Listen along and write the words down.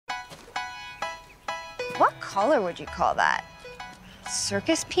What color would you call that?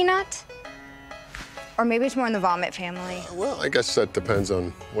 Circus peanut? Or maybe it's more in the vomit family. Well, I guess that depends on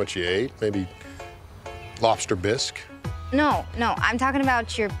what you ate. Maybe lobster bisque. No, I'm talking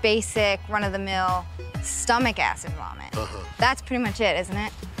about your basic, run-of-the-mill stomach acid vomit. That's pretty much it, isn't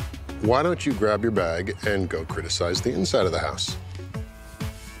it? Why don't you grab your bag and go criticize the inside of the house?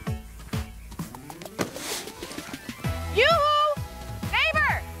 Yoo-hoo!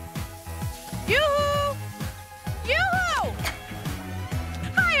 Neighbor! Yoo-hoo! Yoo-hoo!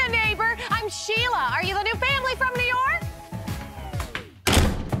 Hiya, neighbor. I'm Sheila. Are you the new family from New York?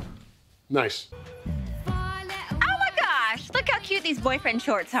 Nice. Oh my gosh, look how cute these boyfriend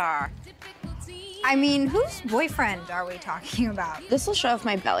shorts are. I mean, whose boyfriend are we talking about? This will show off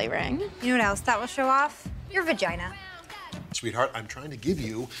my belly ring. You know what else that will show off? Your vagina. Sweetheart, I'm trying to give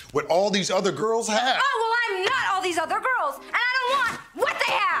you what all these other girls have. Oh, well, I'm not all these other girls, and I don't want what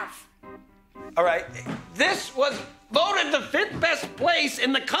they have. All right, this was voted the 5th best place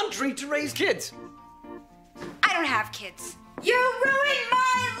in the country to raise kids. I don't have kids. You ruined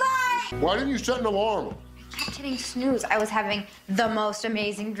my life! Why didn't you set an alarm? I kept hitting snooze. I was having the most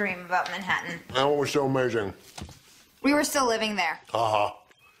amazing dream about Manhattan. And what was so amazing? We were still living there. I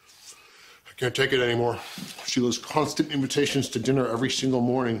can't take it anymore. Sheila's constant invitations to dinner every single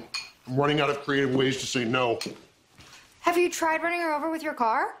morning. I'm running out of creative ways to say no. Have you tried running her over with your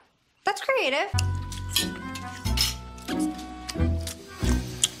car? That's creative. Do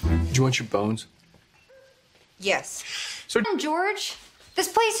you want your bones? Yes. So, George,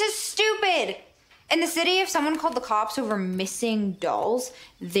 this place is stupid. In the city, if someone called the cops over missing dolls,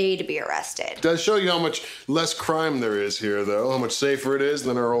 they'd be arrested. Does show you how much less crime there is here, though. How much safer it is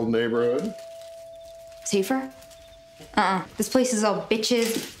than our old neighborhood. Safer? This place is all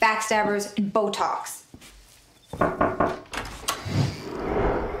bitches, backstabbers, and Botox.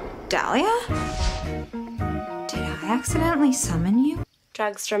 Dahlia? Did I accidentally summon you?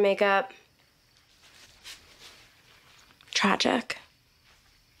 Drugstore makeup. Tragic.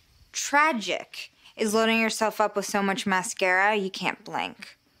 Tragic is loading yourself up with so much mascara you can't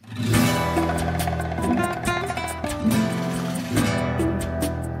blink.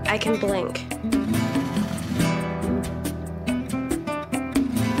 I can blink.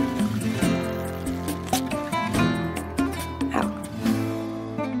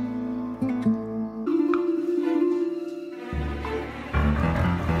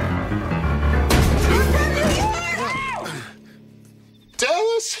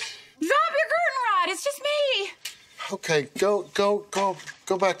 Okay, go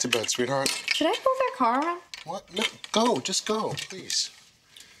back to bed, sweetheart. Should I pull their car around? What? No, go, just go, please.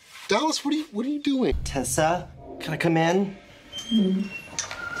 Dallas, what are you doing? Tessa, can I come in?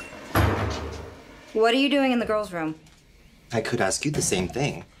 What are you doing in the girls' room? I could ask you the same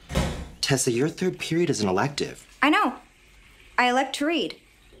thing. Tessa, your 3rd period is an elective. I know. I elect to read.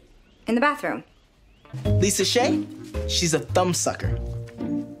 In the bathroom. Lisa Shea, she's a thumbsucker.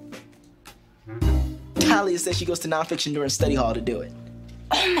 Talia says she goes to nonfiction during study hall to do it.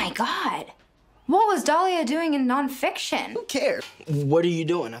 Oh my God. What was Dahlia doing in nonfiction? Who cares? What are you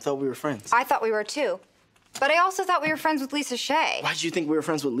doing? I thought we were friends. I thought we were too. But I also thought we were friends with Lisa Shea. Why did you think we were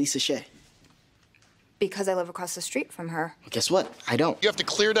friends with Lisa Shea? Because I live across the street from her. Well, guess what? I don't. You have to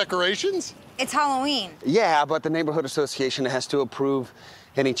clear decorations? It's Halloween. Yeah, but the neighborhood association has to approve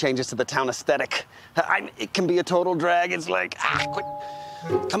any changes to the town aesthetic. It can be a total drag. It's like, quit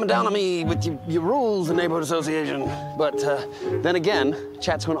coming down on me with your rules, the neighborhood association. But then again,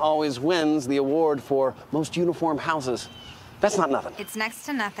 Chatsworth always wins the award for most uniform houses. That's not nothing. It's next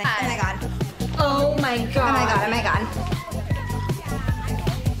to nothing. Oh my God. Oh my God. Oh my God, oh my God.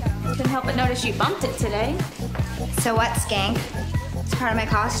 Couldn't help but notice you bumped it today. So what, skank? It's part of my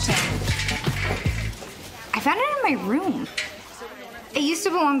costume. I found it in my room. It used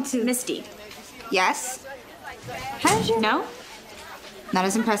to belong to Misty. Yes? How did you know? Not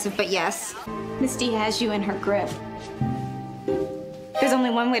as impressive, but yes. Misty has you in her grip. There's only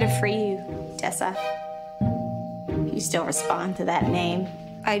one way to free you, Tessa. You still respond to that name.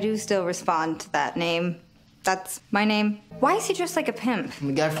 I do still respond to that name. That's my name. Why is he dressed like a pimp? I'm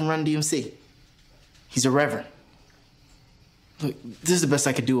the guy from Run DMC. He's a reverend. Look, this is the best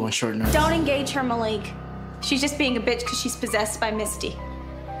I could do on short notice. Don't engage her, Malik. She's just being a bitch because she's possessed by Misty.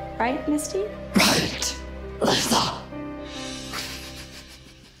 Right, Misty? Right. That's not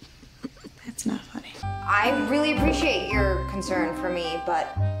funny. I really appreciate your concern for me,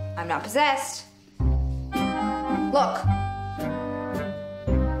 but I'm not possessed. Look.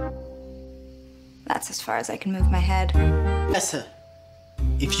 That's as far as I can move my head. Tessa,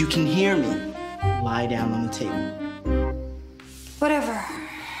 if you can hear me, lie down on the table. Whatever.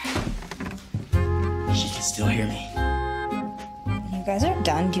 She still hear me. You guys are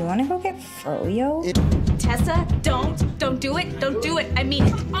done. Do you want to go get froyo? Tessa, don't do it. Don't do it. I mean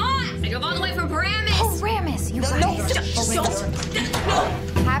it. I drove all the way from Paramus. Oh, Ramus, you guys. No.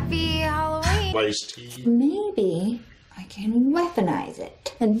 Happy Halloween. Iced tea. Maybe I can weaponize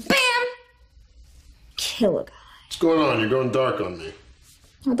it. And bam! Kill a guy. What's going on? You're going dark on me.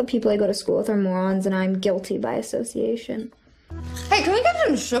 All the people I go to school with are morons, and I'm guilty by association. Hey, can we get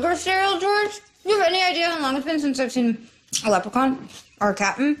some sugar cereal, George? You have any idea how long it's been since I've seen a leprechaun or a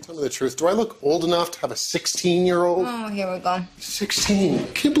captain? Tell me the truth. Do I look old enough to have a 16-year-old? Oh, here we go. 16.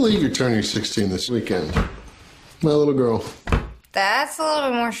 Can't believe you're turning 16 this weekend. My little girl. That's a little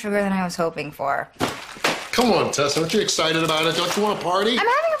bit more sugar than I was hoping for. Come on, Tessa. Aren't you excited about it? Don't you want a party? I'm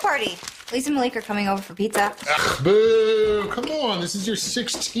having a party. Lisa and Malik are coming over for pizza. Ugh, boo. Come on. This is your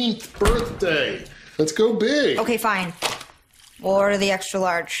 16th birthday. Let's go big. Okay, fine. We'll order the extra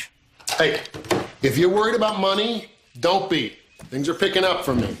large. Hey, if you're worried about money, don't be. Things are picking up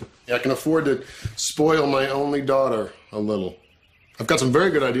for me. I can afford to spoil my only daughter a little. I've got some very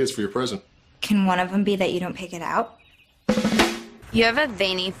good ideas for your present. Can one of them be that you don't pick it out? You have a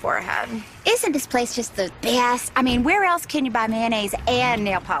veiny forehead. Isn't this place just the best? I mean, where else can you buy mayonnaise and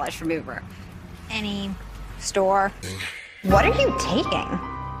nail polish remover? Any store? What are you taking?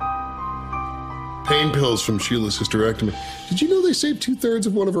 Pain pills from Sheila's hysterectomy. Did you know they saved 2/3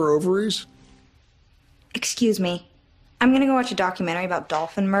 of one of her ovaries? Excuse me. I'm gonna go watch a documentary about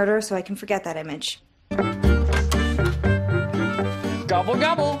dolphin murder so I can forget that image. Gobble,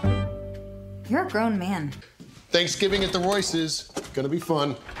 gobble. You're a grown man. Thanksgiving at the Royces. Gonna be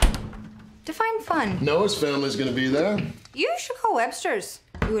fun. Define fun. Noah's family's gonna be there. You should call Webster's.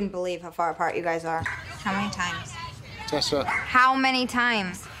 You wouldn't believe how far apart you guys are. How many times? Tessa, How many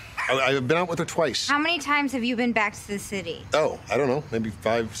times? I've been out with her twice. How many times have you been back to the city? Oh, I don't know, maybe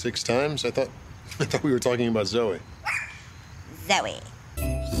 5, 6 times. I thought we were talking about Zoe. Zoe.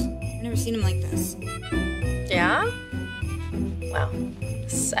 Never seen him like this. Yeah? Well,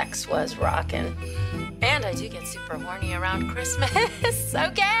 sex was rockin'. And I do get super horny around Christmas.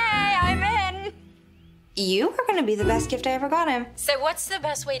 Okay, I'm in. You are gonna be the best gift I ever got him. So what's the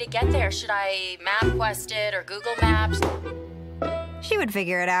best way to get there? Should I MapQuest it or Google Maps? She would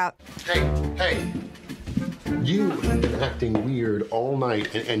figure it out. Hey. You have been acting weird all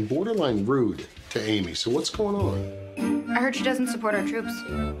night and borderline rude to Amy, so what's going on? I heard she doesn't support our troops.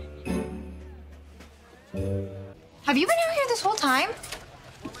 Have you been out here this whole time?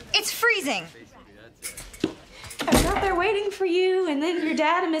 It's freezing. I was out there waiting for you, and then your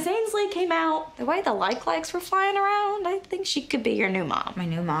dad and Miss Ainsley came out. The way the likes were flying around, I think she could be your new mom. My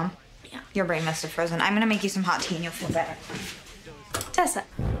new mom? Yeah. Your brain must have frozen. I'm gonna make you some hot tea and you'll feel better. Tessa,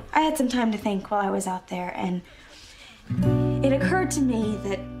 I had some time to think while I was out there, and it occurred to me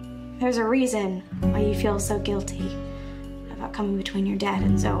that there's a reason why you feel so guilty about coming between your dad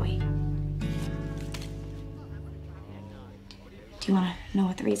and Zoe. Do you want to know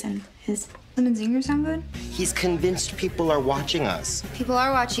what the reason is? Lemon Zinger sound good? He's convinced people are watching us. People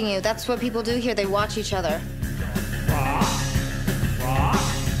are watching you. That's what people do here. They watch each other.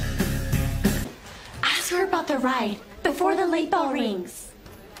 Ask her about the ride before the late bell rings.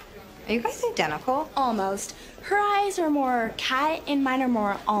 Are you guys identical? Almost. Her eyes are more cat and mine are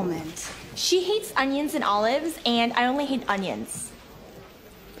more almond. She hates onions and olives, and I only hate onions.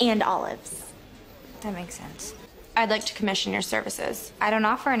 And olives. That makes sense. I'd like to commission your services. I don't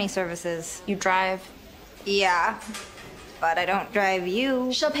offer any services. You drive. Yeah, but I don't drive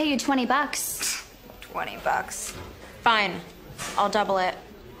you. She'll pay you $20. $20. Fine. I'll double it.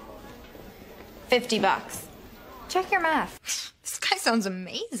 $50. Check your math. This guy sounds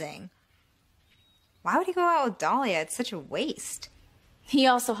amazing. Why would he go out with Dahlia? It's such a waste. He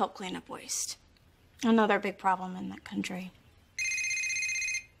also helped clean up waste. Another big problem in that country.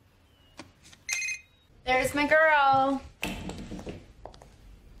 There's my girl.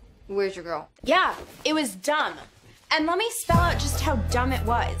 Where's your girl? Yeah, it was dumb. And let me spell out just how dumb it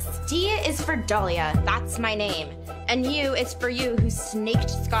was. D is for Dahlia, that's my name. And U is for you who snaked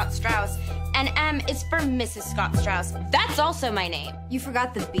Scott Strauss. And M is for Mrs. Scott Strauss. That's also my name. You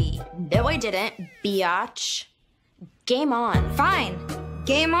forgot the B. No, I didn't. Biatch. Game on. Fine.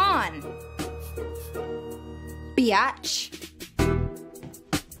 Game on. Biatch.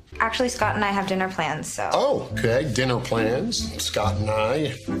 Actually, Scott and I have dinner plans, so. Oh, okay. Dinner plans. Scott and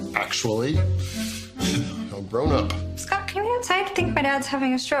I, actually, all grown up. Scott, can you wait outside? I think my dad's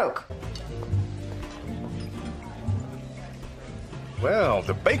having a stroke. Well,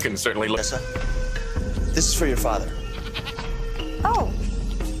 the bacon certainly looks. Tessa, this is for your father. Oh.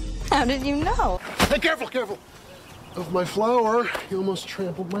 How did you know? Hey, careful, careful. Of my flower. You almost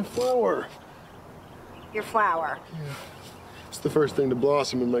trampled my flower. your flower. It's the first thing to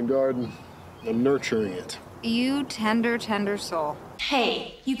blossom in my garden. I'm nurturing it. You tender, tender soul.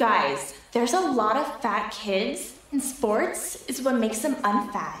 Hey, you guys, there's a lot of fat kids, and sports is what makes them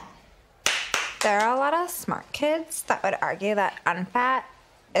unfat. There are a lot of smart kids that would argue that unfat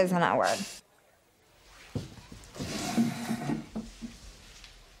isn't a word.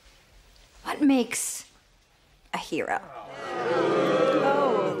 What makes a hero?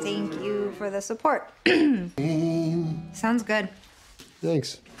 Oh, thank you for the support. Sounds good.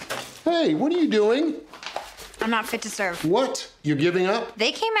 Thanks. Hey, what are you doing? I'm not fit to serve. What? You're giving up?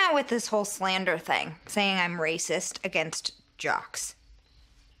 They came out with this whole slander thing, saying I'm racist against jocks.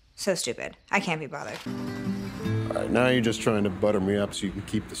 So stupid. I can't be bothered. All right, now you're just trying to butter me up so you can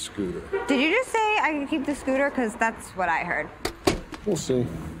keep the scooter. Did you just say I can keep the scooter? Because that's what I heard. We'll see.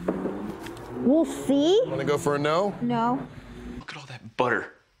 We'll see? Want to go for a no? No. Look at all that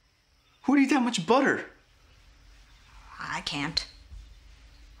butter. Who would eat that much butter? I can't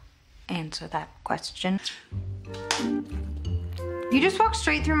answer that question. You just walked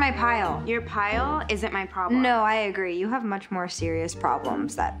straight through my pile. Your pile isn't my problem. No, I agree. You have much more serious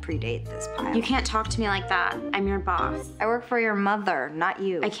problems that predate this pile. You can't talk to me like that. I'm your boss. I work for your mother, not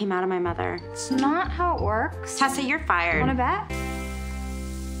you. I came out of my mother. It's not how it works. Tessa, you're fired. Want to bet?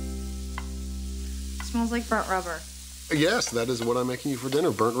 It smells like burnt rubber. Yes, that is what I'm making you for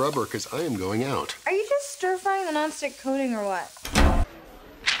dinner, burnt rubber, because I am going out. Are you just stir-frying the nonstick coating or what?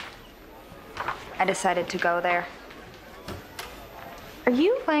 I decided to go there. Are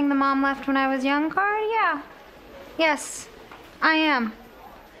you playing the mom left when I was young card? Yeah. Yes, I am.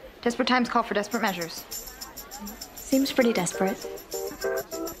 Desperate times call for desperate measures. Seems pretty desperate.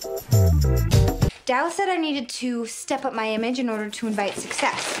 Dallas said I needed to step up my image in order to invite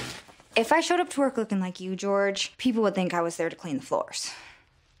success. If I showed up to work looking like you, George, people would think I was there to clean the floors.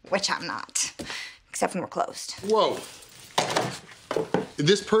 Which I'm not. Except when we're closed. Whoa.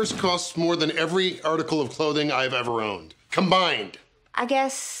 This purse costs more than every article of clothing I've ever owned. Combined. I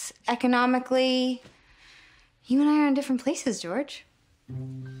guess, economically, you and I are in different places, George.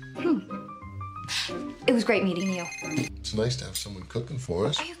 It was great meeting you. It's nice to have someone cooking for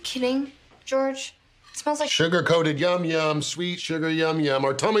us. Are you kidding, George? It smells like... Sugar-coated yum-yum, sweet sugar yum-yum.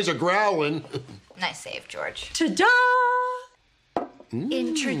 Our tummies are growling. Nice save, George. Ta-da!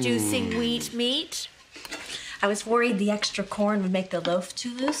 Introducing wheat meat. I was worried the extra corn would make the loaf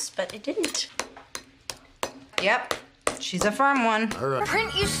too loose, but it didn't. Yep. She's a firm one. All right.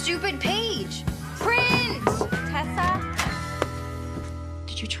 Print, you stupid page! Print! Tessa?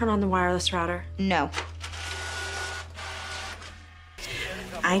 Did you turn on the wireless router? No.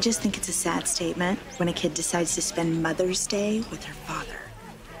 I just think it's a sad statement when a kid decides to spend Mother's Day with her father.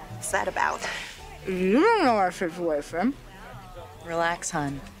 What's that about? You don't know our fifth away from. Relax,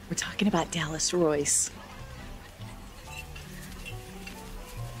 hon. We're talking about Dallas Royce.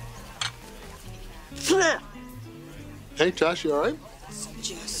 Hey, Josh, you all right?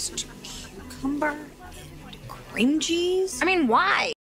 Just cucumber and cream cheese. I mean, why?